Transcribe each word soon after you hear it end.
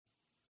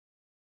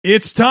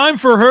It's time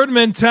for Herd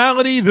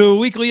Mentality, the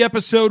weekly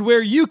episode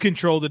where you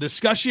control the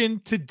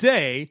discussion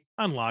today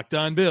on Locked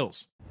On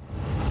Bills.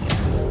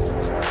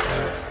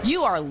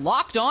 You are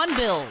Locked On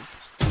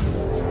Bills,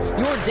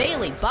 your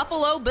daily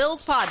Buffalo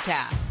Bills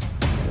podcast.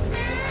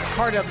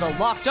 Part of the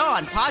Locked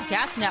On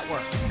Podcast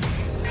Network,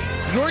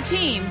 your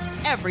team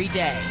every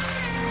day.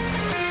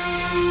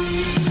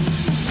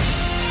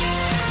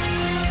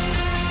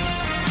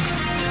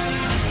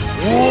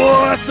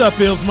 What's up,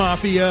 Bills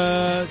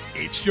Mafia?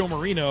 It's Joe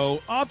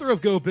Marino, author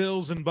of Go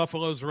Bills and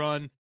Buffalo's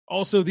Run,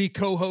 also the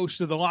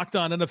co-host of the Locked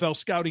On NFL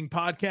Scouting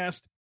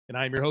Podcast, and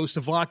I'm your host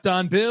of Locked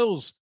On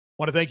Bills. I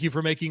want to thank you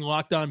for making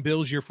Locked On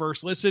Bills your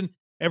first listen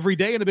every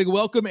day, and a big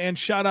welcome and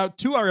shout out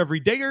to our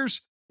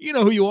everydayers. You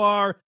know who you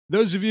are.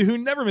 Those of you who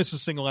never miss a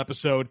single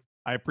episode,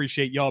 I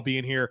appreciate y'all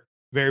being here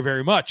very,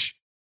 very much.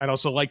 I'd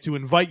also like to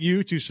invite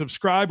you to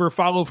subscribe or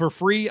follow for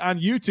free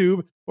on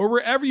YouTube or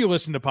wherever you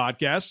listen to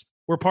podcasts.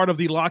 We're part of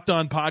the Locked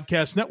On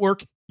Podcast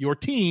Network, your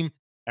team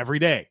every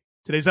day.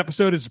 Today's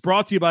episode is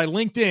brought to you by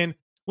LinkedIn.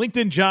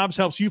 LinkedIn Jobs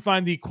helps you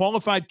find the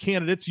qualified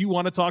candidates you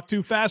want to talk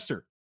to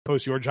faster.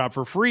 Post your job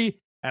for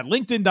free at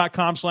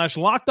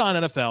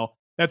linkedin.com/LockedOnNFL.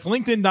 That's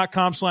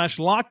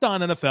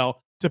linkedin.com/LockedOnNFL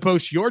to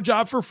post your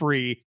job for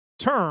free.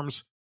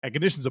 Terms and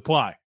conditions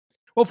apply.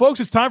 Well, folks,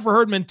 it's time for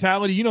Herd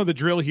Mentality. You know the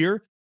drill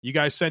here. You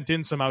guys sent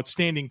in some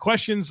outstanding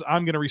questions.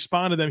 I'm going to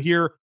respond to them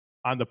here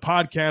on the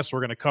podcast. We're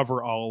going to cover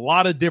a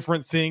lot of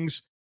different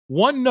things.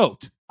 One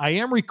note, I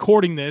am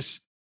recording this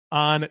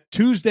on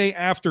Tuesday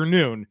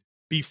afternoon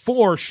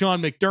before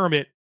Sean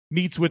McDermott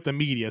meets with the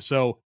media.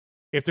 So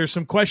if there's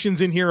some questions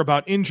in here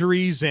about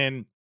injuries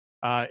and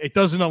it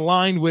doesn't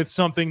align with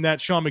something that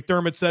Sean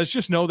McDermott says,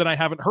 just know that I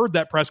haven't heard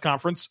that press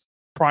conference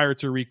prior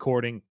to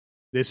recording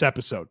this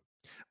episode.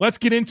 Let's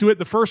get into it.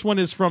 The first one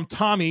is from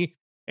Tommy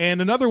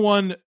and another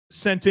one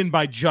sent in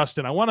by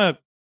Justin. I want to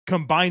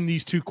combine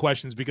these two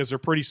questions because they're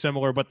pretty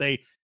similar, but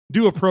they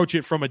do approach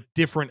it from a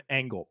different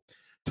angle.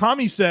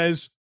 Tommy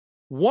says,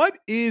 what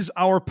is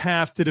our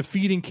path to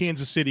defeating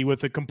Kansas City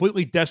with a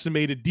completely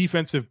decimated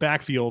defensive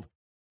backfield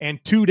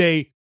and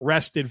 2-day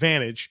rest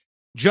advantage?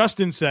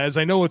 Justin says,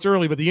 I know it's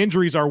early, but the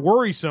injuries are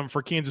worrisome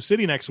for Kansas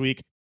City next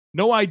week.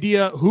 No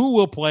idea who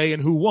will play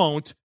and who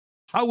won't.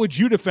 How would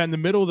you defend the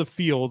middle of the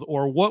field,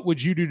 or what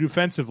would you do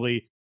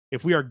defensively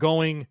if we are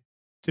going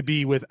to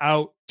be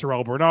without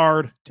Terrell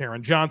Bernard,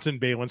 Taron Johnson,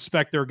 Balin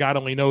Spector? God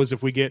only knows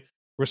if we get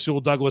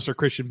Rasul Douglas or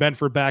Christian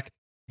Benford back.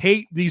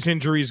 Hate these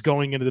injuries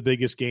going into the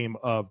biggest game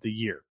of the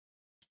year.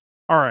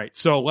 All right,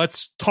 so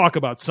let's talk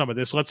about some of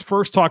this. Let's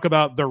first talk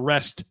about the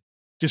rest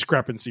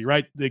discrepancy,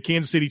 right? The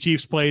Kansas City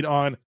Chiefs played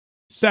on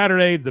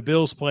Saturday. The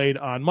Bills played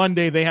on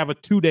Monday. They have a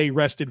 2-day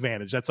rest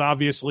advantage. That's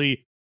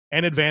obviously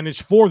an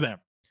advantage for them.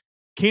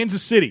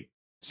 Kansas City,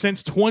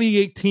 since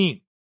 2018,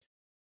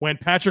 when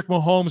Patrick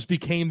Mahomes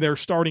became their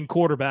starting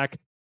quarterback,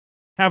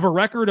 have a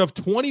record of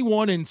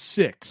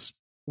 21-6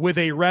 with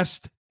a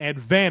rest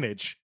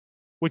advantage,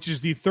 which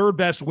is the third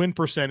best win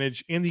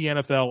percentage in the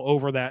NFL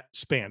over that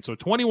span. So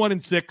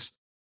 21-6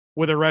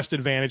 with a rest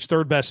advantage,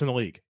 third best in the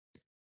league.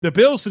 The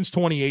Bills, since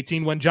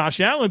 2018, when Josh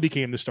Allen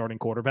became the starting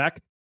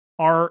quarterback,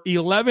 are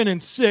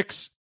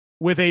 11-6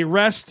 with a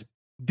rest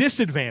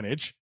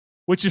disadvantage,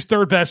 which is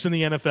third best in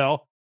the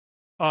NFL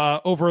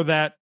over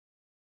that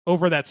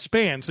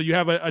span. So you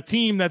have a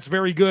team that's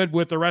very good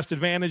with the rest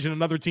advantage and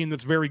another team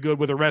that's very good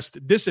with a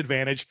rest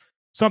disadvantage.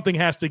 Something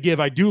has to give.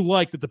 I do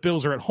like that the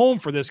Bills are at home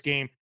for this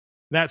game.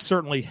 That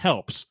certainly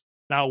helps.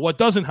 Now, what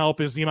doesn't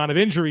help is the amount of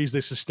injuries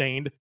they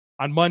sustained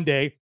on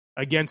Monday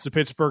against the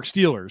Pittsburgh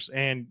Steelers.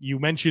 And you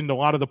mentioned a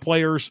lot of the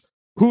players.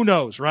 Who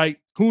knows, right?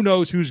 Who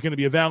knows who's going to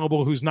be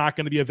available, who's not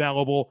going to be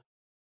available.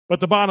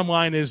 But the bottom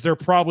line is they're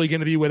probably going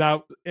to be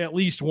without at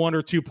least one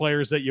or two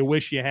players that you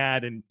wish you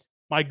had. And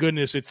my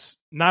goodness, it's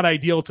not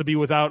ideal to be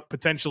without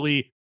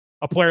potentially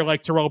a player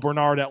like Terrell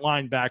Bernard at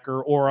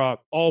linebacker, or a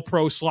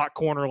all-pro slot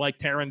corner like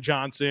Taron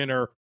Johnson,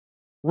 or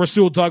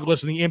Rasul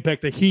Douglas and the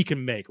impact that he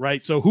can make,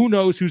 right? So who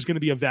knows who's going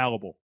to be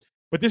available.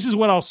 But this is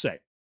what I'll say.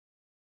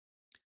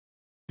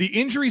 The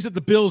injuries that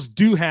the Bills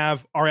do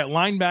have are at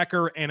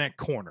linebacker and at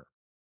corner.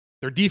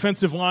 Their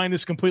defensive line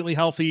is completely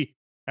healthy,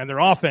 and their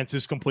offense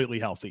is completely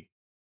healthy.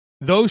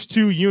 Those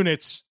two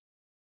units,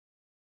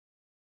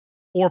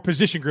 or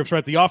position groups,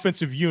 right? The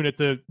offensive unit,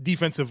 the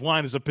defensive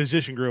line is a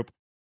position group,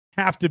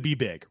 have to be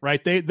big,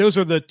 right? Those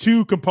are the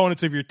two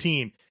components of your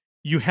team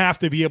you have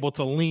to be able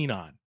to lean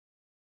on.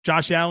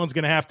 Josh Allen's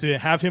going to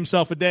have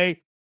himself a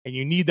day, and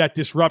you need that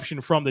disruption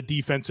from the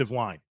defensive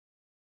line.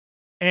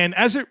 And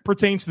as it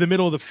pertains to the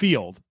middle of the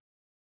field,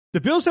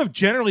 the Bills have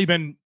generally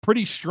been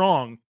pretty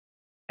strong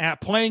at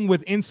playing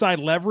with inside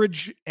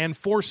leverage and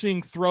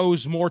forcing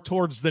throws more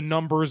towards the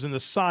numbers and the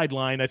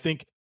sideline. I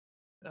think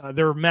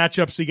their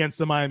matchups against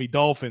the Miami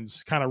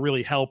Dolphins kind of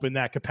really help in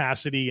that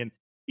capacity, and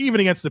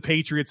even against the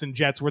Patriots and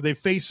Jets, where they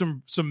face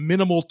some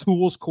minimal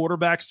tools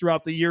quarterbacks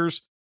throughout the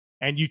years,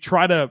 and you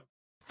try to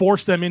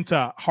force them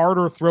into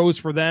harder throws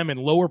for them and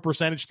lower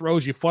percentage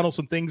throws. You funnel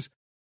some things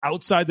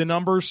outside the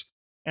numbers,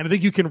 and I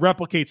think you can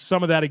replicate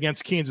some of that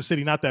against Kansas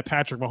City. Not that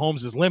Patrick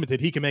Mahomes is limited.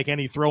 He can make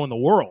any throw in the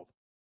world.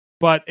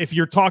 But if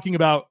you're talking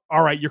about,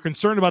 all right, you're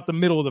concerned about the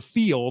middle of the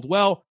field,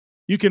 well,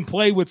 you can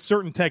play with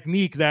certain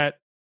technique that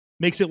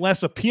makes it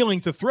less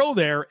appealing to throw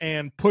there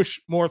and push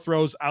more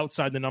throws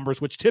outside the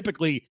numbers, which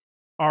typically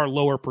are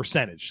lower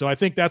percentage. So I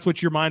think that's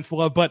what you're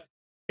mindful of. But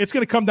it's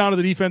going to come down to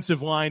the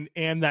defensive line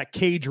and that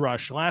cage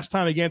rush. Last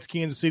time against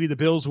Kansas City, the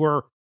Bills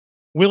were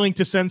willing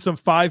to send some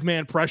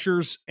 5-man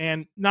pressures.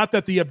 And not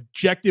that the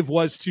objective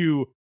was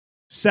to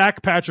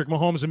sack Patrick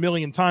Mahomes a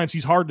million times.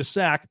 He's hard to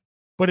sack.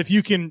 But if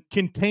you can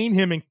contain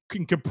him and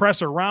can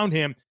compress around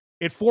him,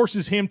 it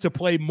forces him to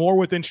play more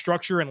within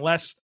structure and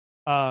less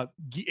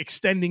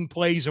extending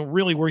plays and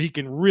really where he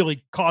can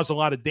really cause a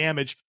lot of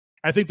damage.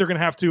 I think they're going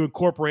to have to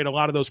incorporate a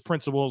lot of those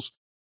principles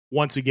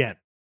once again.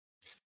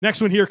 Next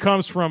one here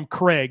comes from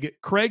Craig.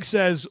 Craig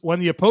says, when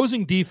the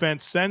opposing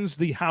defense sends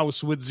the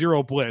house with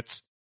 0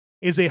 blitz,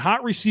 is a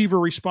hot receiver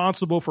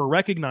responsible for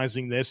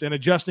recognizing this and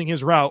adjusting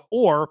his route,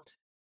 or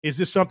is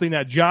this something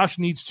that Josh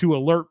needs to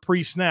alert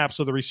pre-snap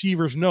so the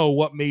receivers know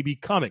what may be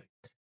coming?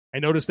 I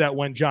noticed that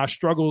when Josh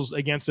struggles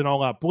against an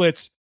all-out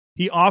blitz,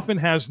 he often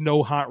has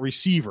no hot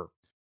receiver.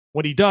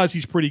 When he does,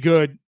 he's pretty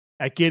good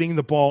at getting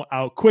the ball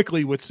out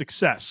quickly with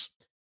success.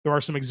 There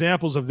are some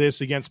examples of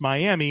this against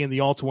Miami in the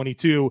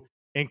All-22,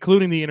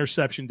 including the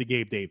interception to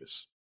Gabe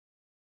Davis.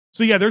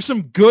 So, yeah, there's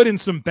some good and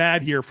some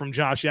bad here from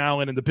Josh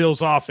Allen and the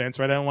Bills' offense,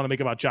 right? I don't want to make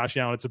it about Josh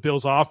Allen. It's a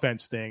Bills'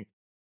 offense thing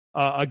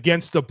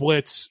against the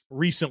blitz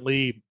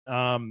recently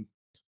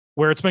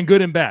where it's been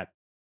good and bad.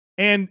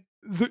 And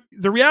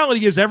the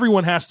reality is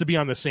everyone has to be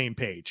on the same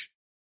page.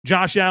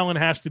 Josh Allen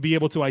has to be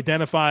able to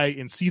identify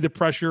and see the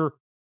pressure.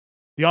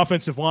 The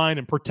offensive line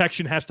and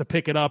protection has to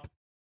pick it up.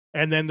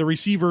 And then the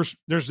receivers,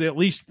 there's at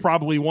least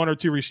probably 1 or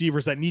 2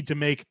 receivers that need to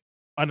make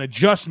an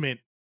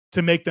adjustment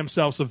to make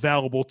themselves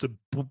available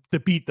to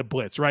beat the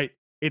blitz, right?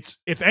 It's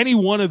if any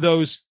one of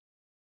those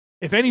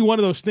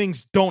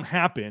things don't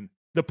happen,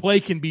 the play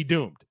can be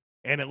doomed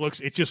and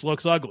it just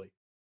looks ugly.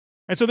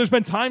 And so there's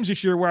been times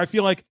this year where I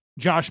feel like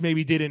Josh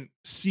maybe didn't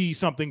see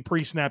something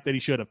pre-snap that he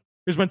should have.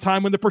 There's been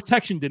time when the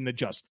protection didn't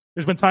adjust.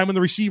 There's been time when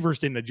the receivers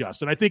didn't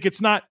adjust. And I think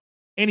it's not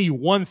any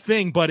one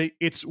thing, but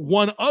it's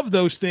one of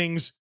those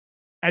things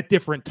at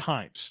different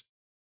times.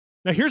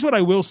 Now, here's what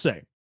I will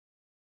say.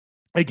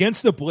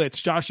 Against the blitz,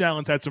 Josh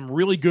Allen's had some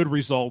really good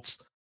results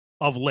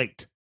of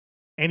late.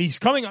 And he's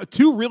coming up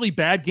 2 really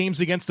bad games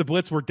against the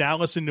blitz were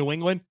Dallas and New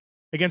England.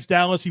 Against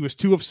Dallas, he was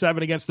 2 of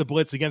 7 against the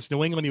blitz. Against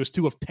New England, he was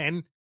 2 of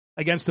 10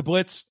 against the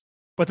blitz.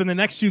 But then the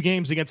next 2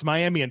 games against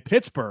Miami and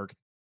Pittsburgh,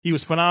 he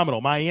was phenomenal.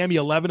 Miami,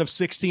 11 of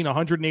 16,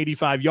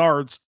 185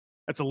 yards.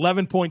 That's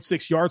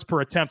 11.6 yards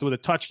per attempt with a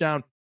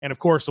touchdown. And, of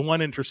course, the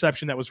 1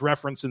 interception that was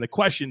referenced in the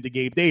question to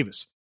Gabe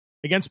Davis.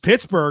 Against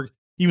Pittsburgh,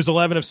 he was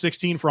 11 of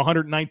 16 for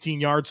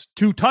 119 yards,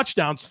 2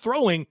 touchdowns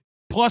throwing,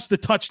 plus the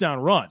touchdown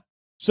run.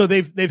 So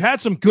they've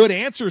had some good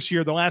answers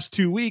here the last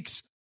 2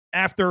 weeks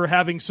after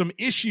having some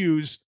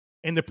issues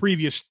in the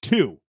previous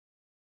 2.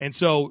 And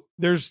so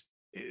there's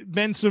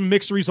been some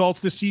mixed results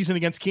this season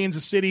against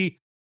Kansas City.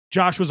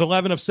 Josh was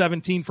 11 of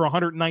 17 for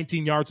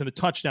 119 yards and a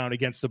touchdown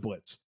against the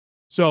blitz.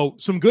 So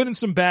some good and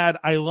some bad.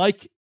 I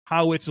like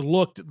how it's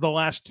looked the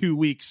last 2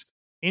 weeks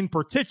in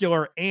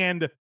particular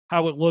and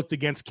how it looked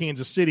against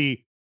Kansas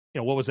City.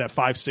 What was that,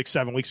 5, 6,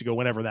 7 weeks ago,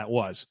 whenever that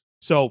was.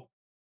 So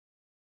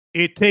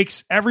it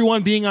takes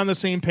everyone being on the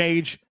same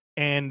page,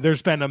 and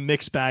there's been a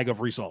mixed bag of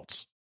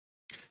results.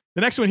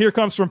 The next one here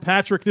comes from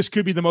Patrick. This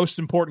could be the most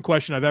important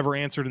question I've ever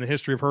answered in the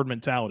history of herd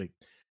mentality.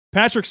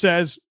 Patrick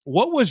says,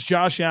 what was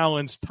Josh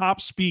Allen's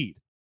top speed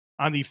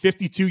on the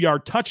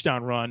 52-yard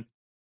touchdown run,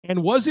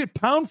 and was it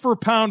pound for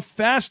pound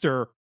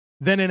faster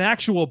than an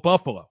actual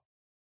Buffalo?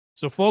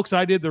 So, folks,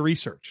 I did the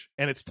research,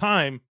 and it's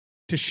time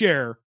to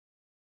share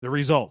the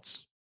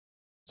results.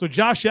 So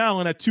Josh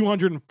Allen at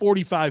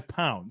 245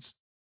 pounds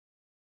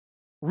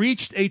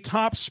reached a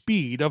top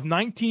speed of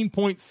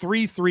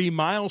 19.33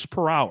 miles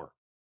per hour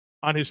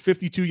on his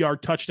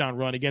 52-yard touchdown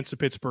run against the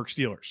Pittsburgh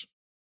Steelers.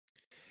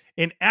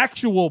 An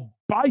actual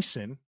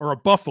Bison, or a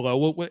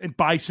Buffalo,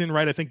 Bison,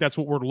 right? I think that's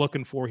what we're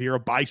looking for here. A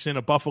Bison,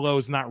 a Buffalo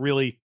is not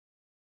really,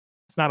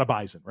 it's not a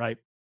Bison, right?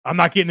 I'm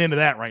not getting into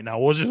that right now.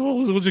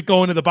 We'll just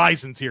go into the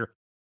Bisons here.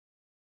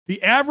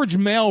 The average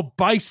male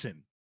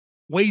Bison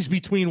weighs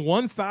between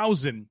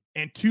 1,000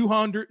 and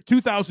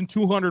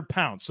 2,200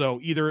 pounds. So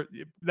either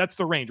that's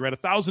the range, right?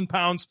 1,000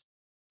 pounds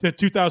to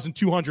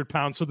 2,200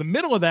 pounds. So the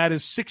middle of that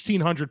is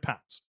 1,600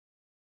 pounds.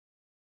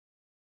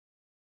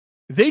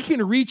 They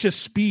can reach a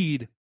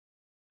speed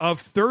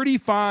of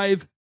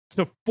 35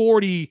 to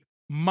 40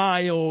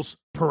 miles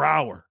per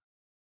hour.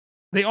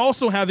 They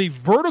also have a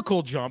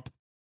vertical jump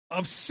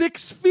of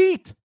 6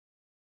 feet.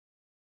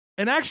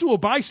 An actual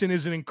Bison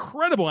is an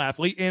incredible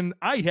athlete, and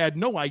I had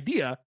no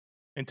idea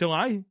until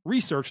I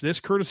researched this,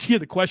 courtesy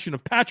of the question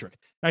of Patrick.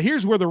 Now,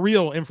 here's where the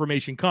real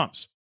information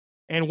comes.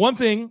 And one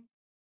thing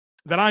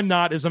that I'm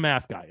not is a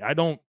math guy. I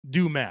don't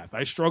do math.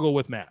 I struggle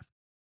with math.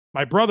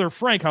 My brother,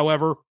 Frank,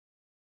 however,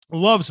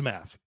 loves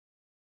math.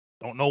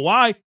 Don't know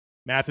why.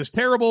 Math is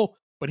terrible,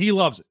 but he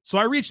loves it. So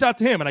I reached out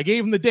to him, and I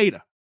gave him the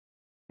data.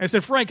 I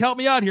said, Frank, help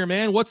me out here,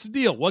 man. What's the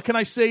deal? What can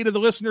I say to the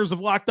listeners of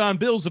Locked On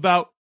Bills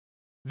about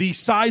the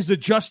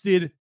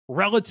size-adjusted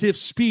relative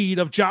speed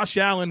of Josh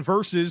Allen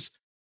versus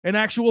an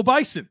actual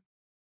Bison?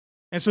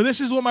 And so this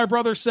is what my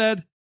brother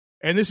said,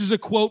 and this is a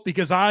quote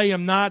because I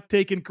am not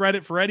taking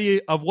credit for any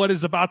of what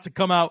is about to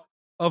come out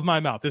of my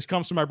mouth. This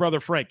comes from my brother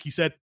Frank. He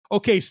said,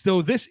 okay,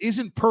 so this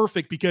isn't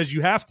perfect because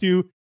you have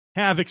to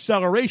have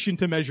acceleration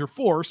to measure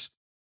force,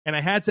 and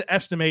I had to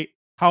estimate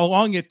how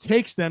long it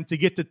takes them to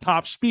get to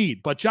top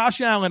speed. But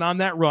Josh Allen on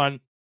that run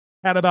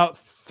had about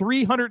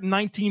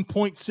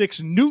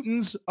 319.6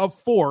 newtons of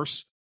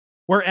force,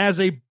 whereas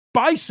a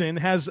Bison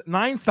has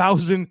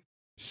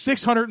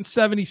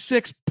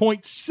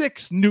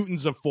 9,676.6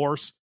 newtons of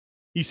force.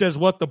 He says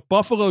what the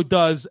Buffalo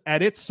does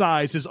at its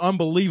size is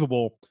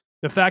unbelievable.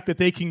 The fact that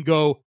they can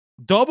go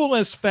double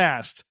as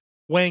fast,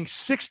 weighing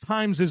 6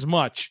 times as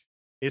much,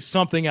 is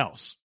something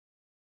else.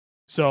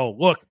 So,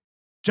 look,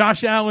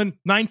 Josh Allen,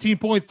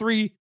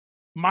 19.3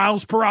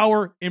 miles per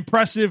hour,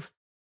 impressive.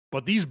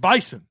 But these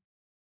Bison,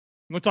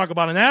 I'm going to talk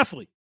about an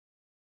athlete.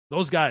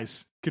 Those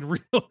guys can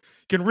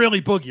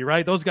really boogie,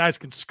 right? Those guys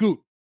can scoot.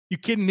 You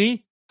kidding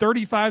me?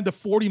 35 to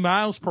 40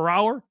 miles per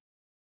hour?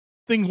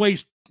 Thing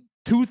weighs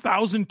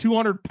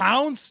 2,200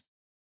 pounds?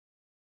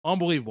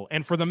 Unbelievable.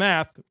 And for the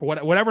math,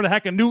 whatever the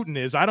heck a Newton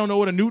is, I don't know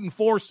what a Newton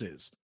force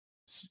is,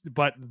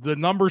 but the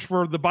numbers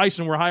for the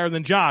Bison were higher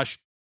than Josh.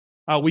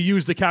 We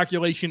used the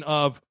calculation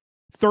of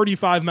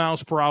 35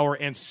 miles per hour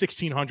and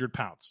 1,600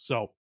 pounds.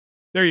 So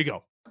there you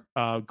go.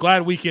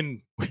 Glad we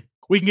can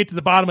get to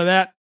the bottom of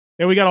that.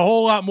 And we got a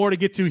whole lot more to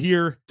get to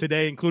here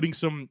today, including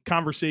some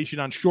conversation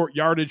on short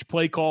yardage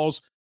play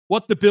calls,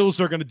 what the Bills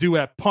are going to do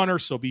at punter.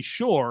 So be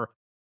sure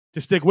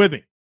to stick with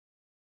me.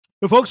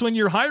 But folks, when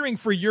you're hiring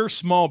for your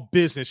small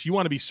business, you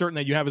want to be certain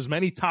that you have as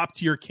many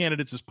top-tier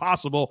candidates as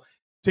possible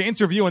to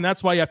interview, and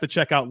that's why you have to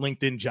check out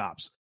LinkedIn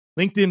Jobs.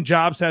 LinkedIn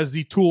Jobs has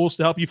the tools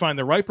to help you find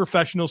the right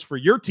professionals for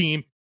your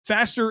team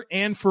faster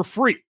and for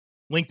free.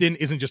 LinkedIn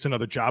isn't just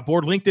another job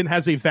board. LinkedIn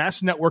has a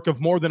vast network of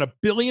more than 1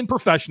 billion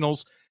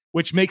professionals,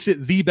 which makes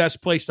it the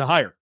best place to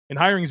hire. And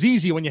hiring is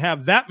easy when you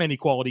have that many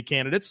quality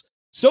candidates.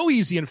 So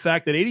easy, in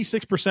fact, that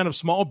 86% of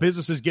small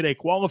businesses get a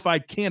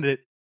qualified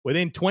candidate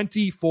within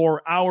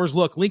 24 hours.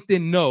 Look,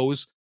 LinkedIn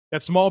knows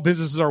that small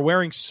businesses are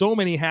wearing so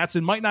many hats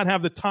and might not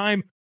have the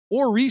time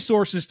or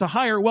resources to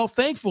hire. Well,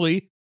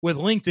 thankfully, with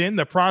LinkedIn,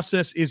 the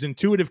process is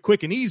intuitive,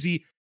 quick, and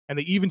easy, and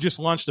they even just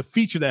launched a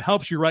feature that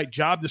helps you write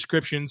job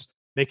descriptions,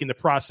 making the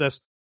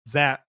process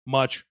that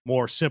much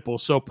more simple.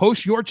 So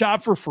post your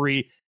job for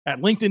free at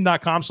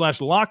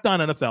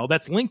linkedin.com/LockedOnNFL.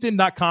 That's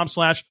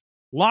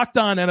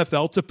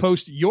linkedin.com/LockedOnNFL to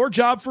post your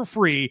job for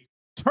free.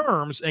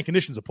 Terms and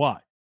conditions apply.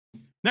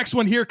 Next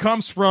one here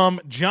comes from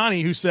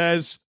Johnny, who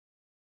says,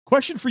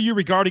 question for you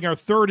regarding our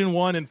 3rd and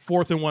 1 and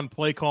 4th and 1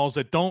 play calls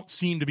that don't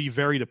seem to be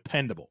very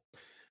dependable.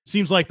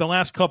 Seems like the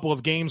last couple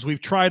of games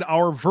we've tried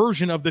our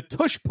version of the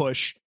tush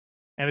push,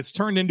 and it's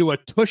turned into a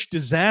tush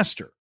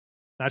disaster.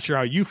 Not sure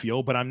how you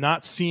feel, but I'm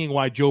not seeing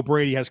why Joe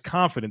Brady has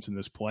confidence in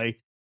this play.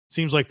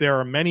 Seems like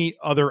there are many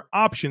other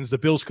options the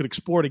Bills could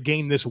explore to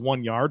gain this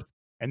 1 yard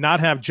and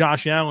not have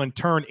Josh Allen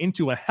turn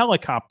into a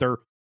helicopter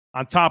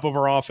on top of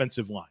our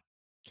offensive line.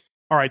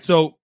 All right,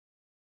 so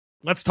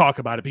let's talk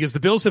about it because the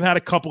Bills have had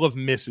a couple of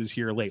misses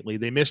here lately.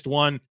 They missed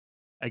one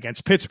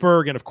against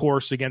Pittsburgh and, of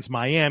course, against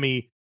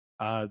Miami.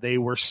 They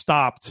were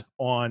stopped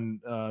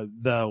on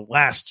the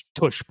last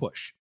tush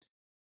push.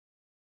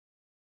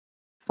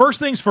 First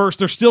things first,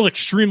 they're still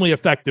extremely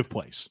effective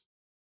plays.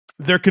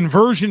 Their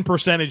conversion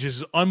percentage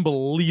is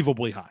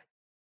unbelievably high.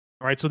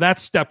 All right, so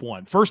that's step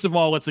one. First of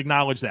all, let's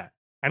acknowledge that.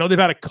 I know they've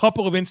had a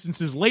couple of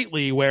instances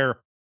lately where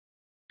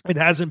it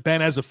hasn't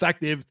been as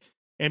effective,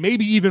 and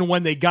maybe even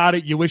when they got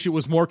it, you wish it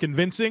was more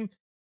convincing.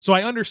 So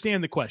I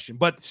understand the question,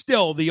 but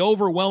still, the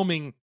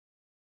overwhelming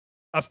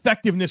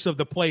effectiveness of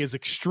the play is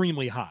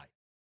extremely high.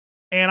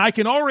 And I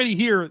can already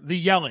hear the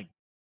yelling.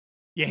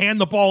 You hand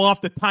the ball off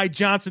to Ty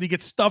Johnson, he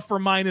gets stuffed for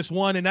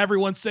 -1, and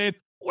everyone's saying,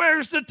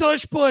 where's the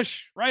tush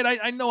push? Right?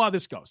 I know how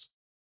this goes.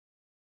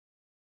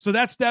 So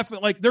that's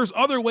definitely, like, there's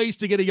other ways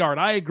to get a yard.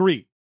 I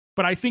agree.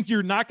 But I think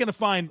you're not going to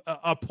find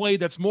a play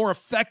that's more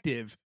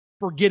effective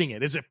for getting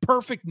it. Is it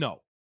perfect?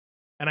 No.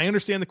 And I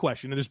understand the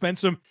question. And there's been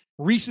some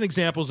recent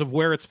examples of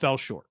where it's fell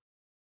short.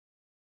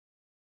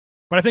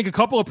 But I think a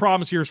couple of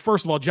problems here is,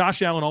 first of all,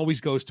 Josh Allen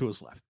always goes to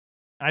his left.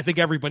 And I think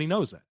everybody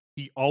knows that.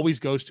 He always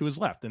goes to his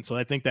left. And so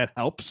I think that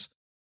helps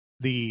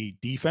the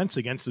defense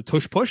against the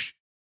tush push.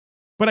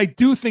 But I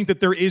do think that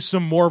there is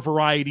some more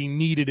variety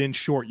needed in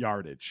short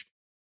yardage,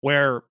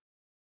 where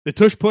the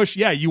tush push,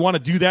 yeah, you want to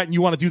do that, and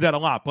you want to do that a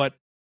lot, but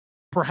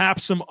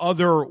perhaps some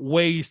other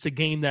ways to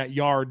gain that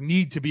yard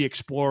need to be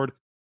explored,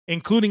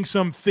 including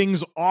some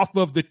things off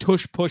of the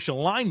tush push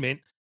alignment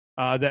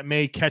that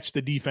may catch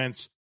the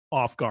defense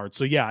off guard.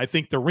 So, yeah, I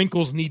think the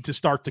wrinkles need to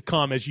start to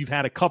come, as you've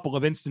had a couple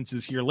of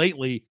instances here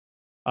lately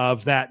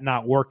of that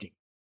not working.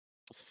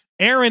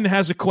 Aaron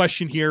has a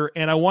question here,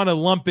 and I want to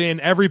lump in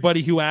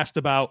everybody who asked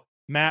about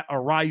Matt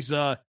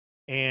Ariza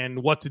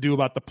and what to do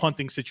about the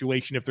punting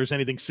situation if there's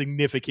anything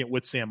significant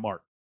with Sam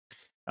Martin.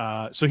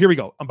 So here we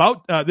go.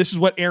 About this is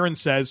what Aaron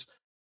says.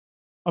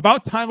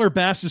 About Tyler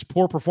Bass's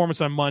poor performance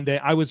on Monday,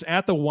 I was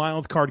at the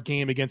wild card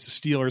game against the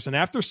Steelers, and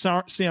after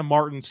Sam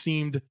Martin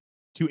seemed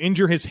to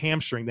injure his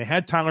hamstring, they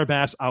had Tyler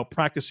Bass out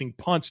practicing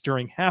punts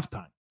during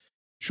halftime.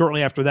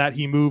 Shortly after that,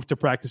 he moved to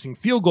practicing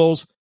field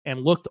goals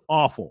and looked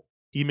awful.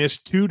 He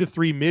missed 2 to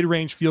 3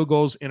 mid-range field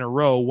goals in a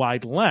row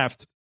wide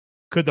left.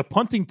 Could the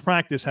punting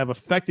practice have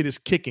affected his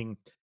kicking,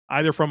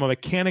 either from a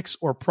mechanics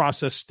or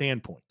process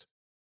standpoint?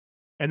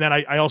 And then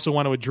I also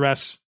want to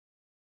address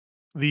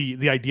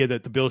the idea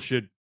that the Bills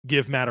should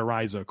give Matt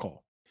Araiza a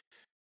call.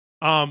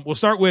 We'll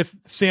start with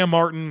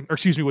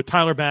with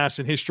Tyler Bass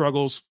and his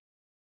struggles.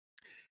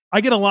 I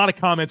get a lot of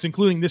comments,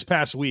 including this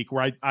past week,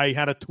 where I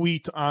had a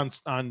tweet on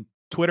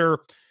Twitter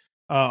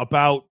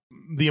about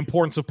the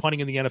importance of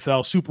punting in the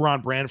NFL. Super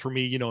on brand for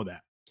me, you know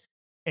that.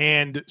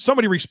 And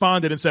somebody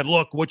responded and said,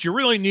 look, what you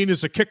really need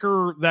is a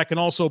kicker that can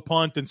also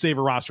punt and save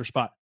a roster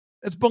spot.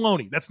 That's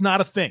baloney. That's not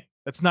a thing.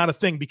 That's not a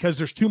thing because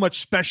there's too much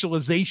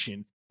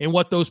specialization in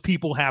what those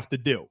people have to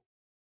do.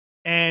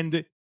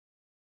 And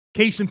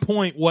case in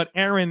point, what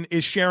Aaron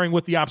is sharing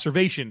with the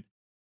observation,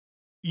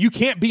 you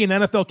can't be an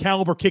NFL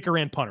caliber kicker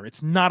and punter.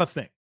 It's not a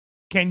thing.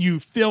 Can you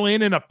fill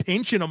in a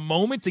pinch in a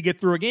moment to get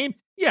through a game?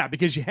 Yeah,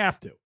 because you have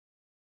to.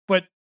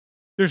 But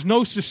there's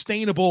no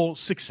sustainable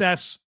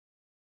success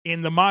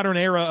in the modern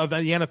era of the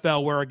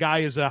NFL where a guy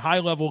is a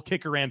high-level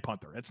kicker and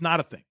punter. It's not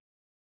a thing.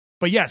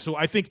 But yeah, so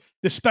I think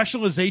the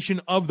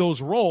specialization of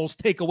those roles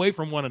take away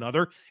from one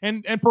another,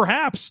 and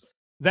perhaps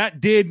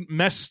that did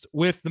mess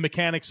with the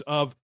mechanics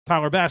of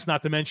Tyler Bass,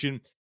 not to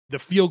mention the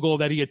field goal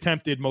that he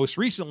attempted most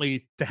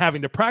recently to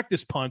having to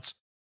practice punts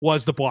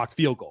was the blocked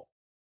field goal.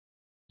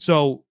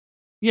 So,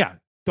 yeah,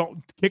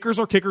 kickers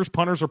are kickers,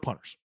 punters are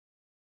punters.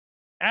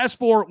 As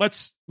for,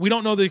 we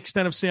don't know the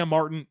extent of Sam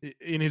Martin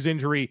in his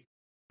injury.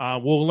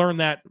 We'll learn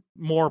that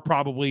more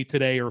probably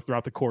today or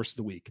throughout the course of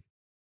the week.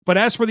 But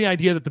as for the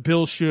idea that the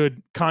Bills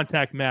should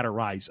contact Matt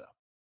Araiza,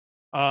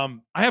 I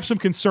have some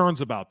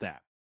concerns about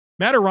that.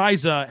 Matt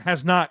Araiza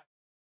has not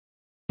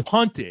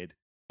punted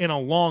in a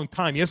long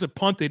time. He hasn't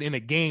punted in a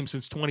game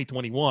since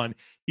 2021.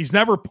 He's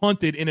never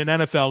punted in an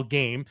NFL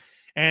game.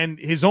 And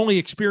his only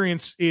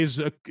experience is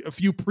a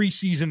few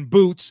preseason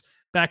boots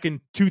back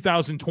in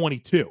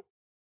 2022.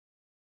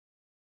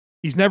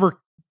 He's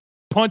never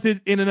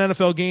punted in an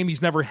NFL game.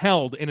 He's never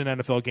held in an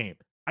NFL game.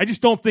 I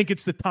just don't think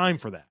it's the time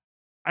for that.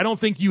 I don't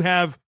think you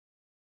have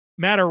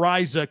Matt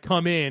Araiza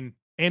come in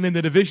and in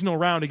the divisional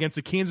round against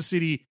the Kansas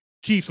City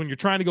Chiefs, when you're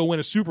trying to go win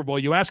a Super Bowl,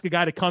 you ask a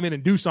guy to come in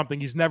and do something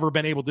he's never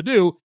been able to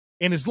do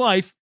in his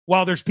life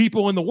while there's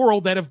people in the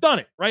world that have done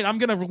it, right? I'm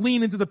going to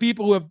lean into the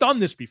people who have done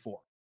this before.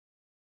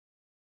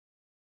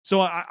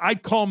 So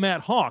I'd call Matt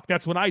Hawk.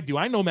 That's what I do.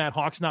 I know Matt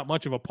Hawk's not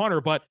much of a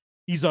punter, but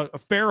he's a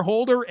fair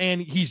holder,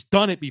 and he's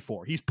done it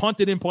before. He's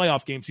punted in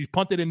playoff games. He's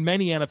punted in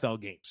many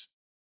NFL games.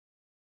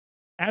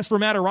 As for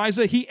Matt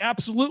Araiza, he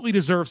absolutely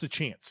deserves a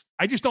chance.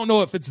 I just don't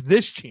know if it's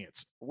this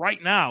chance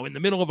right now in the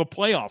middle of a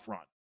playoff run.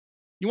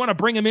 You want to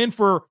bring him in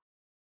for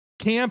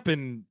camp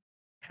and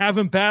have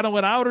him battle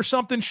it out or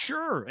something?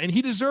 Sure. And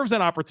he deserves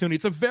that opportunity.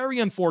 It's a very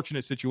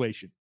unfortunate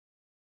situation.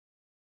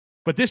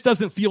 But this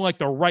doesn't feel like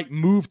the right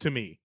move to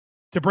me,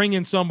 to bring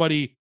in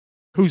somebody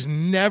who's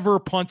never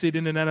punted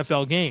in an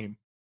NFL game,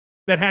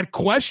 that had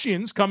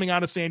questions coming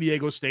out of San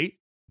Diego State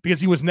because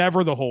he was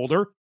never the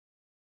holder.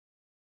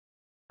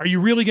 Are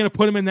you really going to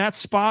put him in that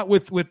spot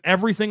with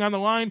everything on the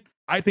line?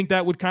 I think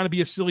that would kind of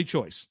be a silly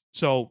choice.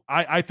 So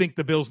I think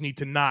the Bills need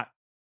to not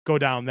go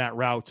down that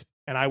route,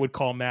 and I would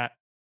call Matt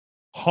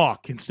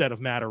Hawk instead of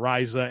Matt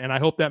Araiza. And I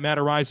hope that Matt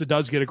Araiza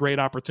does get a great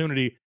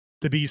opportunity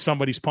to be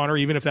somebody's punter,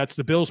 even if that's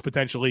the Bills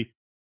potentially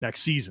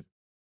next season.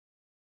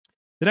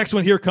 The next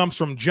one here comes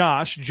from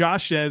Josh.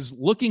 Josh says,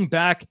 looking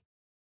back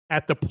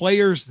at the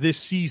players this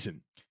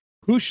season,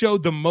 who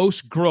showed the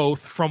most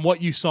growth from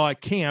what you saw at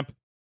camp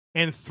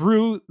and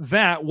through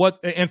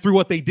what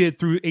they did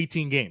through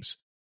 18 games?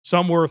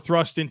 Some were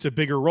thrust into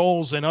bigger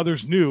roles and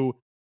others knew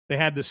they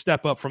had to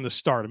step up from the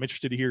start. I'm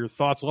interested to hear your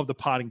thoughts. Love the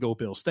pod and go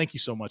Bills. Thank you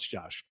so much,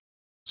 Josh.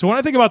 So when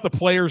I think about the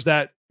players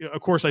that,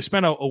 of course, I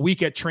spent a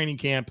week at training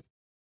camp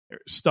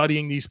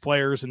studying these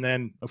players, and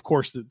then, of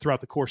course,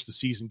 throughout the course of the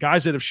season,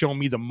 guys that have shown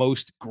me the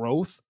most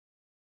growth,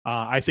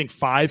 I think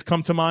 5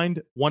 come to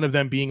mind, one of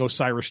them being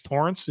Osiris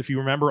Torrance. If you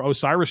remember,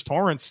 Osiris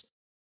Torrance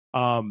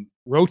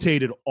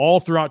rotated all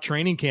throughout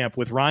training camp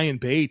with Ryan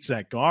Bates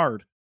at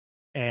guard,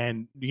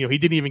 and he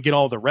didn't even get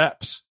all the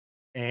reps,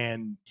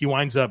 and he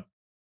winds up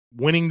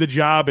winning the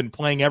job and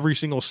playing every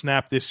single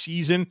snap this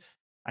season.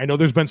 I know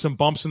there's been some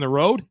bumps in the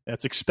road.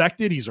 That's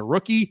expected. He's a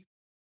rookie,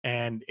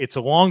 and it's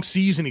a long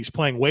season. He's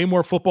playing way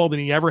more football than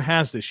he ever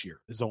has this year.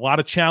 There's a lot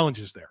of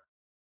challenges there.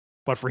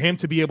 But for him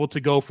to be able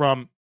to go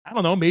from, I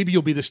don't know, maybe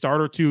you'll be the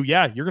starter to,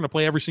 yeah, you're going to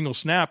play every single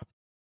snap,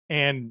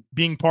 and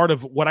being part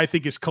of what I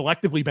think has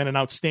collectively been an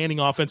outstanding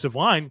offensive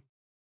line,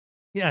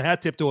 yeah,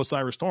 hat tip to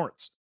Osiris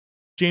Torrance.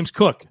 James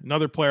Cook,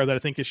 another player that I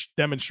think has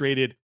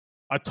demonstrated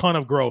a ton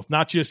of growth,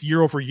 not just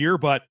year over year,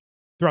 but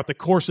throughout the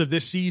course of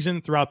this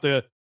season, throughout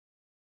the,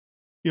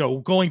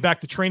 going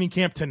back to training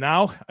camp to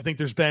now. I think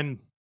there's been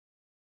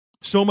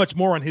so much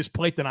more on his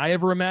plate than I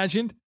ever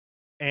imagined.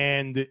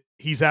 And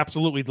he's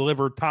absolutely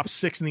delivered. Top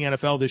 6 in the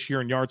NFL this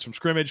year in yards from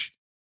scrimmage.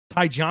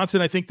 Ty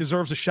Johnson, I think,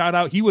 deserves a shout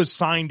out. He was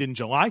signed in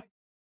July.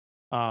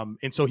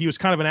 And so he was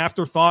kind of an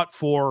afterthought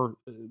for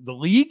the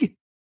league.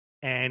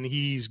 And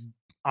he's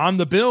on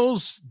the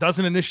Bills,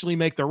 doesn't initially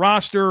make the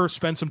roster,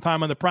 spend some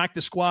time on the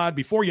practice squad.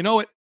 Before you know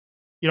it,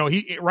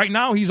 right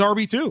now he's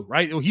RB2,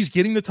 right? He's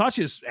getting the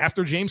touches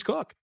after James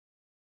Cook.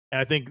 And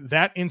I think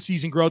that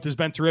in-season growth has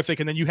been terrific.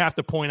 And then you have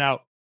to point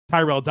out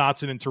Tyrel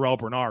Dodson and Terrell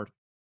Bernard.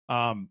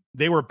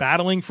 They were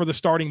battling for the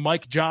starting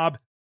Mike job,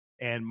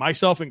 and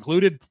myself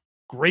included,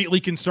 greatly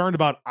concerned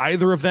about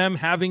either of them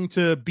having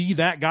to be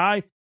that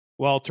guy.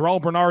 Well, Terrell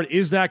Bernard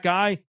is that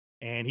guy,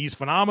 and he's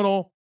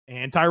phenomenal.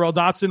 And Tyrel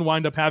Dodson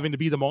wind up having to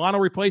be the Milano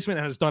replacement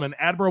and has done an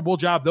admirable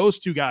job. Those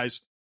two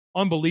guys,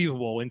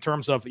 unbelievable in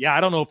terms of, I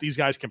don't know if these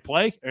guys can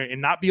play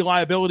and not be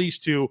liabilities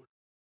to,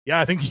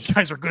 I think these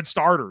guys are good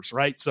starters,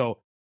 right? So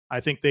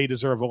I think they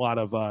deserve a lot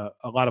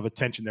of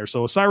attention there.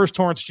 So Cyrus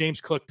Torrence, James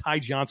Cook, Ty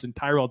Johnson,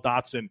 Tyrel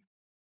Dodson,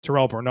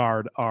 Terrell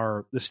Bernard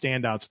are the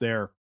standouts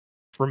there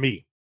for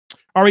me.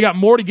 All right, we got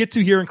more to get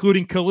to here,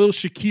 including Khalil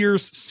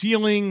Shakir's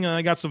ceiling.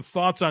 I got some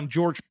thoughts on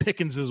George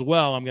Pickens as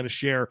well I'm going to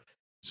share,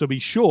 so be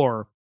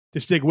sure to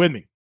stick with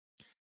me.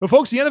 But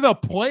folks, the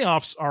NFL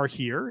playoffs are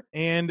here,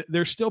 and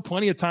there's still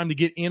plenty of time to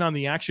get in on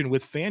the action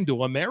with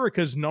FanDuel,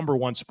 America's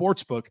 #1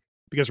 sportsbook,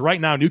 because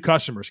right now new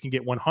customers can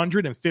get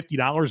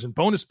 $150 in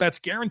bonus bets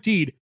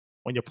guaranteed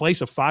when you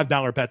place a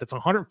 $5 bet. That's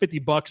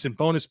 $150 in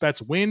bonus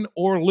bets, win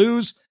or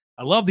lose.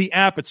 I love the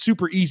app. It's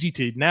super easy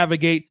to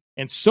navigate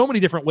and so many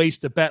different ways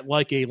to bet,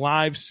 like a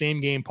live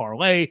same-game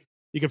parlay.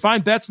 You can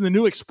find bets in the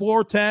new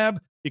Explore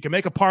tab. You can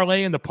make a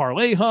parlay in the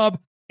Parlay Hub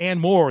and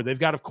more. They've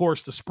got, of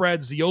course, the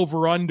spreads, the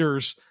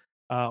over-unders,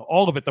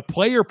 all of it. The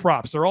player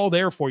props, they're all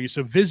there for you.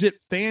 So visit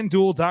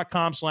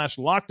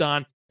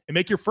FanDuel.com/lockedon and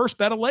make your first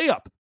bet a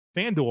layup.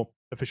 FanDuel,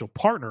 official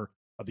partner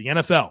of the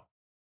NFL.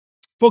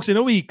 Folks, I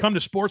know we come to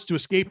sports to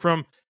escape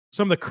from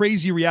some of the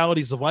crazy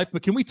realities of life,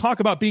 but can we talk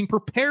about being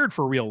prepared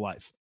for real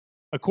life?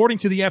 According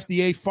to the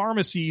FDA,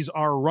 pharmacies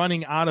are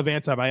running out of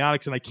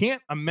antibiotics, and I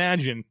can't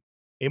imagine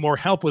a more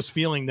helpless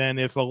feeling than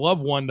if a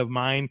loved one of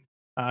mine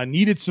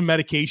needed some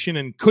medication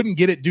and couldn't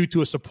get it due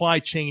to a supply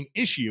chain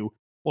issue.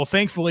 Well,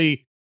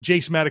 thankfully,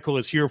 Jace Medical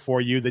is here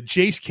for you. The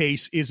Jace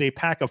case is a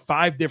pack of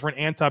 5 different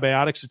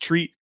antibiotics to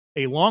treat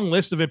a long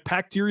list of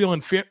bacterial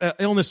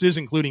illnesses,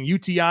 including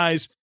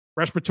UTIs,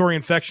 respiratory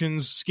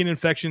infections, skin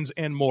infections,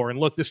 and more. And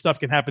look, this stuff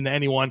can happen to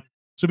anyone.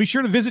 So be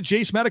sure to visit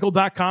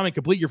jacemedical.com and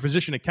complete your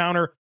physician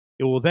encounter.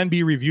 It will then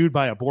be reviewed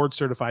by a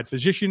board-certified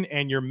physician,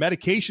 and your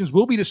medications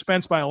will be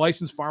dispensed by a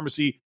licensed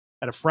pharmacy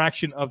at a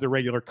fraction of the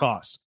regular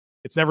cost.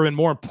 It's never been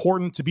more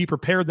important to be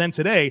prepared than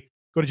today.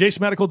 Go to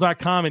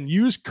jacemedical.com and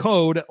use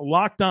code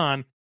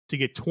LOCKEDON to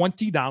get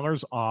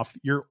 $20 off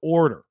your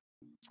order.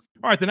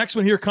 All right, the next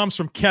one here comes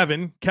from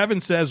Kevin. Kevin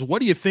says,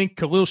 what do you think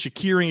Khalil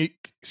Shakir's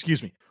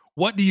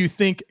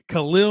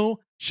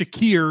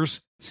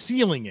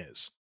ceiling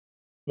is?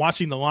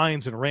 Watching the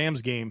Lions and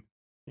Rams game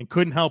and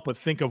couldn't help but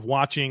think of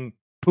watching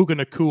Puka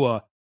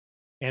Nacua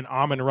and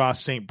Amon-Ra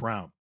St.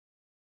 Brown.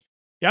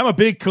 Yeah, I'm a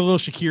big Khalil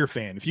Shakir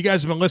fan. If you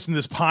guys have been listening to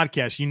this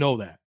podcast, you know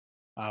that.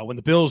 When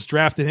the Bills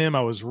drafted him,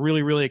 I was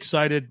really, really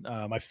excited.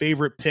 My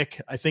favorite pick,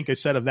 I think I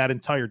said, of that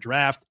entire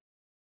draft.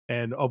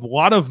 And a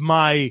lot of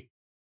my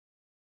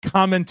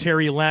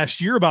commentary last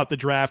year about the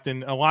draft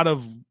and a lot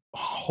of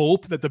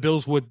hope that the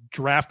Bills would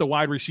draft a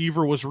wide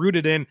receiver was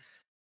rooted in,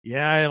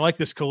 I like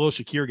this Khalil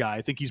Shakir guy.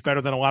 I think he's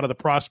better than a lot of the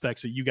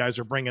prospects that you guys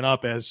are bringing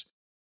up as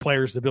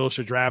players the Bills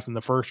should draft in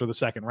the first or the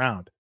second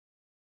round.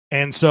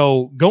 And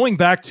so going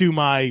back to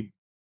my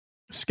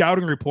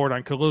scouting report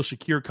on Khalil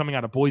Shakir coming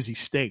out of Boise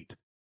State,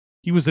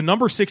 he was the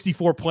number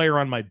 64 player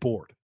on my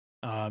board,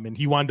 and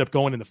he wound up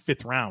going in the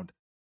 5th round.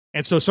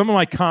 And so some of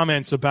my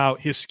comments about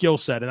his skill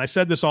set, and I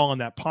said this all in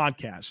that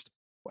podcast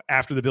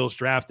after the Bills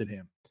drafted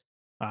him.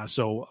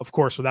 So, of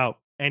course, without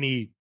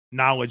any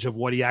knowledge of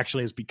what he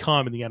actually has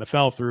become in the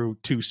NFL through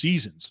 2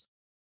 seasons.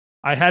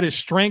 I had his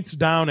strengths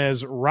down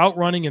as route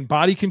running and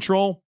body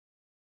control,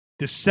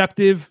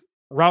 deceptive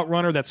route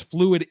runner that's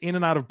fluid in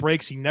and out of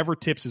breaks. He never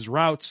tips his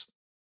routes.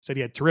 Said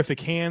he had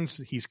terrific hands.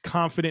 He's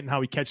confident in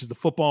how he catches the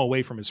football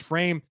away from his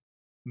frame,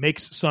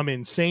 makes some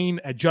insane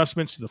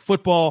adjustments to the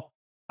football.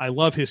 I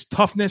love his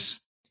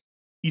toughness.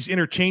 He's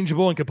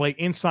interchangeable and can play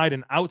inside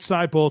and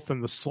outside, both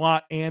in the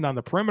slot and on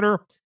the perimeter.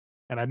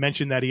 And I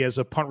mentioned that he has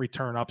a punt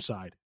return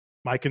upside.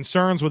 My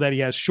concerns were that he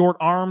has short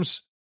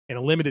arms and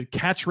a limited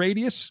catch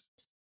radius.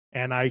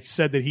 And I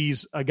said that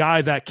he's a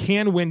guy that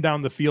can win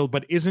down the field,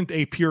 but isn't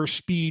a pure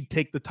speed,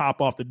 take the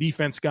top off the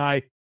defense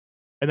guy.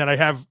 And then I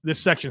have this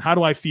section. How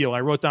do I feel?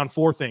 I wrote down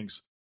 4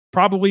 things.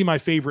 Probably my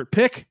favorite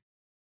pick.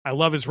 I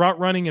love his route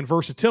running and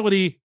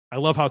versatility. I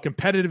love how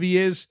competitive he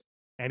is.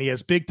 And he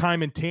has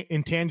big-time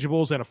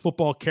intangibles and a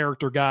football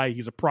character guy.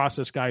 He's a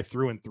process guy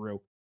through and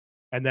through.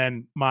 And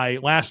then my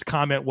last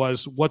comment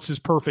was, what's his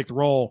perfect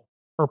role,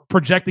 or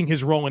projecting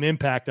his role and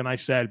impact? And I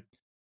said,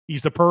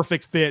 he's the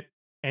perfect fit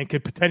and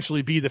could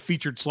potentially be the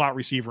featured slot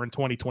receiver in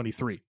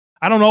 2023.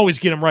 I don't always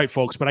get them right,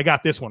 folks, but I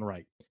got this one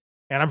right.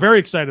 And I'm very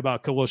excited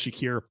about Khalil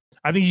Shakir.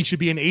 I think he should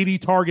be an 80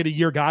 target a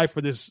year guy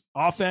for this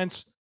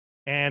offense,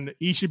 and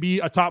he should be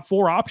a top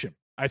 4 option.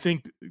 I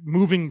think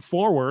moving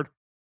forward,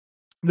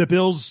 the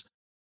Bills'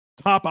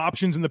 top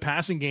options in the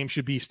passing game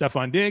should be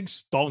Stephon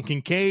Diggs, Dalton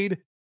Kincaid,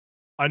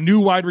 a new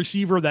wide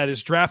receiver that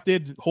is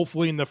drafted,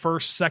 hopefully in the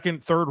first,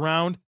 second, third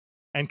round,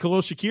 and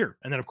Khalil Shakir.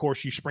 And then, of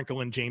course, you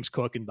sprinkle in James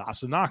Cook and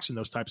Dawson Knox and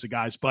those types of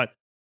guys. But,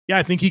 yeah,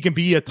 I think he can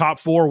be a top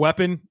 4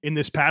 weapon in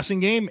this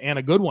passing game, and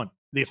a good one.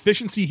 The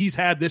efficiency he's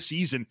had this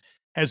season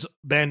has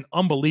been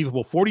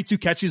unbelievable. 42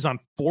 catches on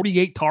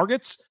 48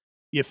 targets.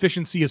 The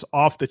efficiency is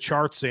off the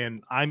charts,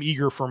 and I'm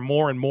eager for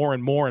more and more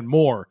and more and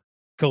more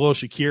Khalil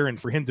Shakir, and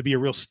for him to be a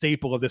real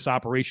staple of this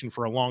operation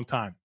for a long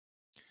time.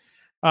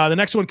 The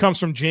next one comes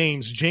from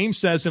James. James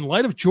says, in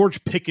light of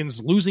George Pickens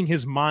losing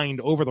his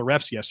mind over the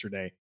refs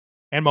yesterday,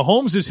 and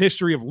Mahomes'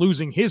 history of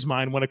losing his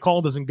mind when a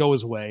call doesn't go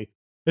his way,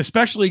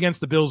 especially against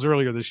the Bills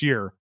earlier this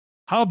year,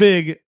 how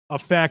big a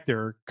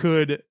factor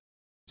could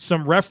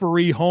some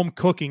referee home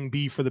cooking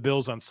be for the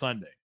Bills on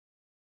Sunday?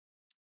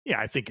 Yeah,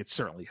 I think it's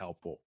certainly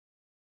helpful.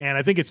 And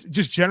I think it's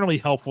just generally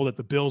helpful that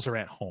the Bills are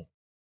at home.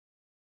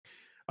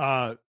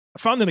 I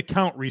found an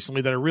account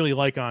recently that I really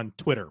like on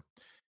Twitter.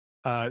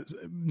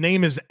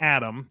 Name is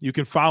Adam. You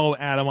can follow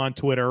Adam on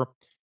Twitter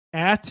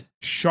at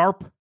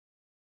Sharp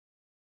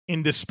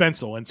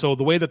Indispensable. And so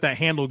the way that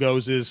handle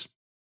goes is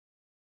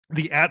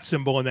the at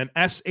symbol and then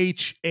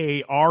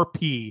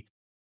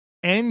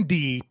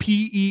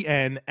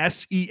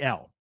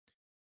SharpNDPENSEL.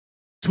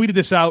 Tweeted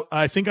this out,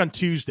 I think, on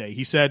Tuesday.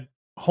 He said,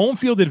 home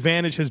field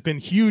advantage has been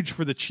huge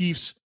for the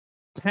Chiefs'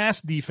 pass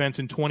defense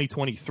in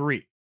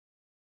 2023.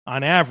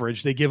 On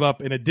average, they give up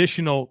an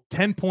additional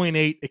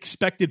 10.8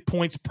 expected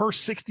points per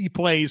 60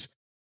 plays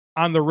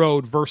on the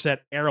road versus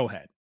at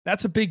Arrowhead.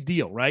 That's a big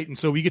deal, right? And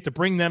so we get to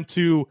bring them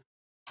to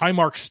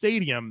Highmark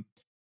Stadium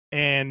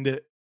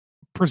and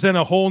present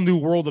a whole new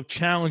world of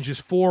challenges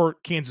for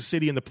Kansas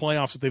City in the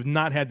playoffs that they've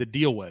not had to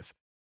deal with.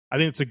 I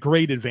think it's a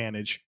great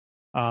advantage.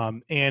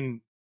 And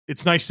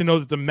it's nice to know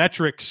that the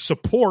metrics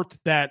support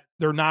that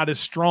they're not as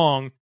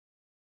strong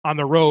on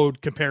the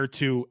road compared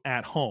to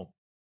at home.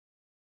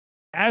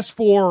 As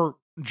for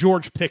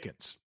George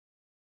Pickens,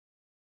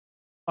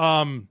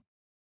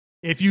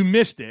 if you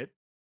missed it,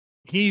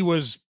 he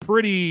was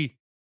pretty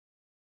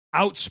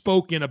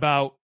outspoken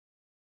about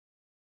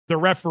the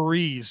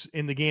referees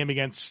in the game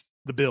against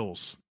the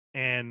Bills.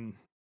 And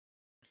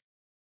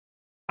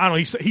I don't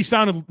know, he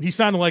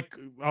sounded like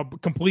a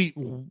complete,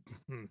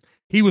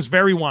 he was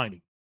very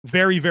whiny.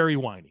 Very, very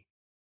whiny.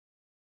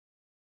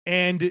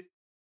 And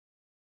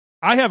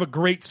I have a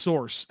great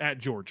source at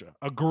Georgia,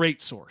 a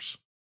great source.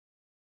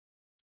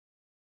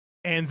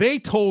 And they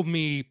told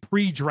me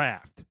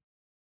pre-draft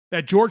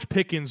that George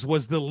Pickens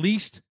was the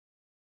least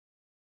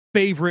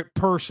favorite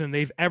person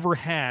they've ever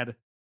had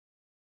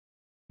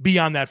be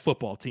on that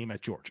football team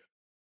at Georgia.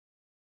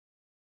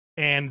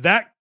 And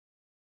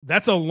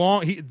that's a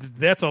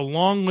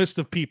long list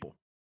of people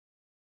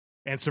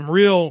and some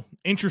real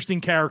interesting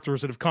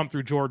characters that have come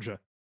through Georgia.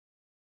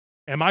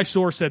 And my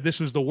source said this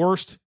was the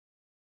worst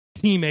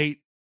teammate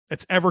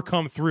that's ever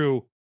come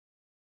through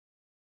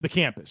the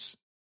campus.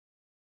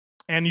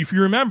 And if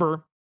you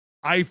remember,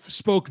 I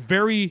spoke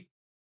very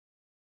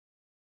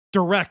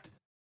direct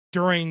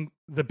during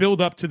the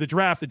build-up to the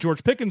draft that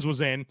George Pickens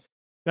was in,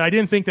 that I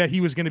didn't think that he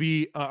was going to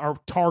be our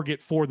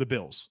target for the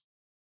Bills.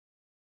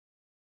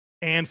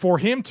 And for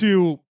him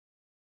to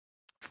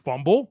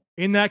fumble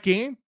in that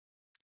game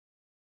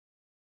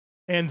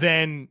and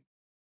then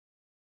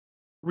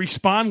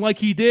respond like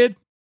he did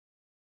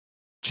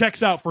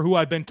checks out for who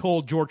I've been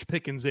told George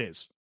Pickens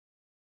is.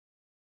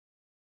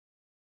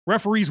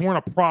 Referees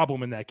weren't a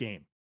problem in that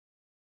game.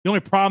 The only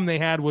problem they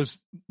had was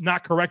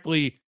not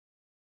correctly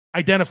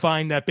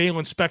identifying that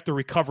Balin Spector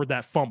recovered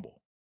that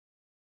fumble.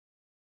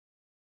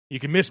 You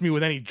can miss me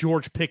with any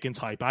George Pickens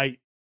hype.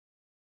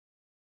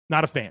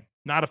 Not a fan.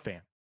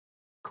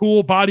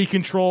 Cool body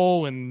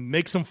control and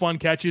make some fun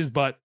catches,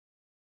 but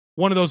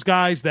one of those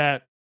guys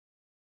that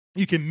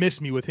you can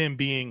miss me with him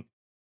being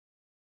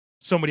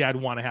somebody I'd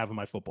want to have in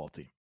my football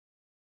team.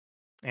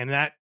 And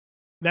that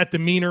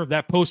demeanor,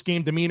 that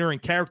post-game demeanor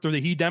and character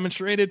that he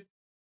demonstrated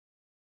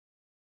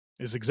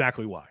is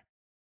exactly why.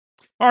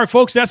 All right,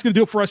 folks, that's going to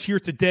do it for us here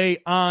today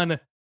on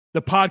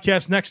the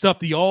podcast. Next up,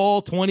 the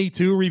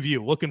All-22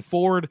 review. Looking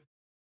forward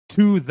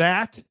to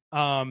that.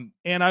 And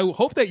I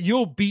hope that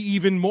you'll be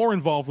even more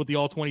involved with the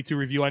All-22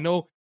 review. I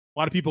know a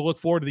lot of people look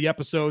forward to the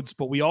episodes,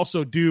 but we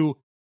also do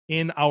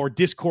in our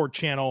Discord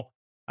channel,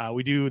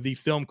 we do the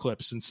film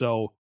clips. And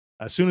so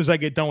as soon as I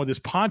get done with this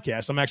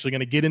podcast, I'm actually going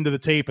to get into the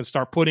tape and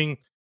start putting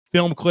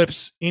film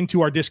clips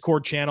into our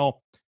Discord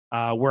channel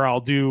where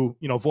I'll do,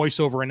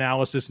 voiceover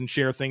analysis and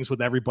share things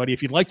with everybody.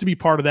 If you'd like to be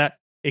part of that,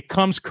 it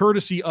comes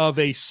courtesy of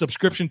a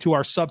subscription to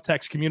our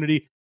subtext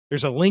community.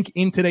 There's a link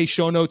in today's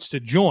show notes to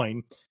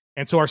join.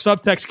 And so our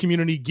subtext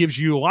community gives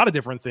you a lot of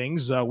different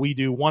things. We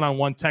do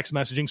one-on-one text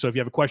messaging. So if you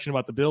have a question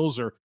about the Bills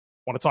or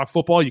want to talk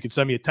football, you can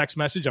send me a text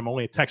message. I'm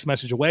only a text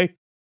message away.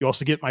 You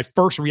also get my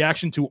first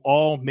reaction to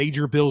all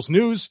major Bills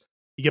news.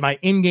 You get my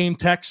in-game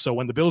text. So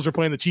when the Bills are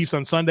playing the Chiefs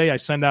on Sunday, I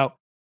send out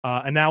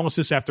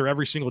analysis after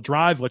every single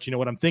drive, let you know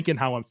what I'm thinking,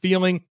 how I'm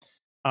feeling.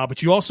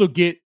 But you also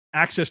get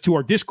access to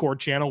our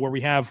Discord channel where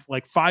we have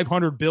like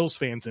 500 Bills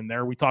fans in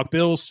there. We talk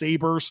Bills,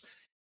 Sabres.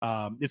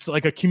 It's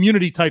like a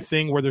community type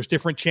thing where there's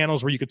different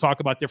channels where you could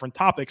talk about different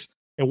topics.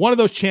 And one of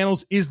those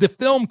channels is the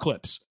film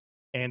clips.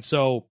 And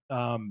so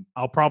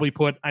I'll probably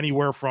put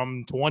anywhere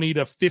from 20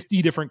 to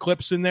 50 different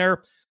clips in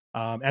there.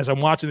 As I'm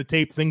watching the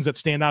tape, things that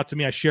stand out to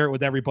me, I share it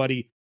with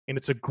everybody. And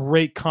it's a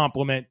great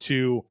compliment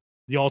to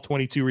the All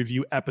 22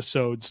 review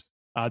episodes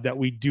that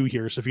we do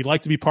here. So if you'd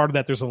like to be part of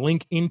that, there's a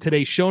link in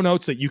today's show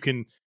notes that you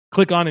can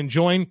click on and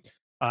join.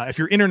 If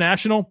you're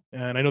international,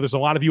 and I know there's a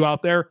lot of you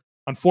out there,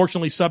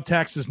 unfortunately,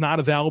 subtext is not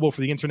available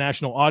for the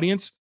international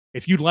audience.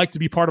 If you'd like to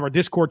be part of our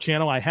Discord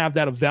channel, I have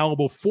that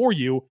available for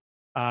you,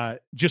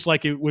 just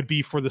like it would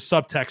be for the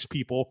subtext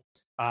people.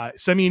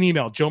 Send me an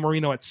email,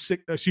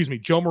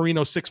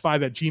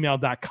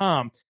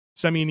 joemarino65@gmail.com.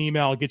 Send me an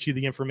email. I'll get you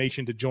the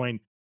information to join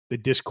the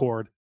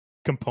Discord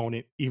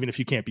component, even if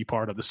you can't be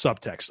part of the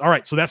subtext. All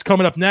right, so that's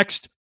coming up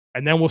next.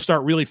 And then we'll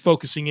start really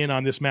focusing in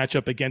on this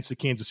matchup against the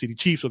Kansas City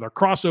Chiefs with our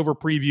crossover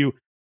preview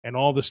and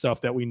all the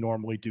stuff that we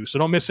normally do. So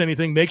don't miss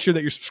anything. Make sure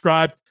that you're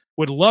subscribed.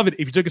 Would love it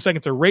if you took a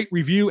second to rate,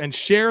 review, and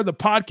share the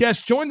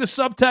podcast. Join the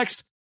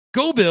subtext.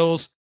 Go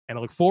Bills. And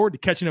I look forward to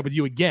catching up with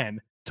you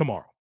again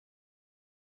tomorrow.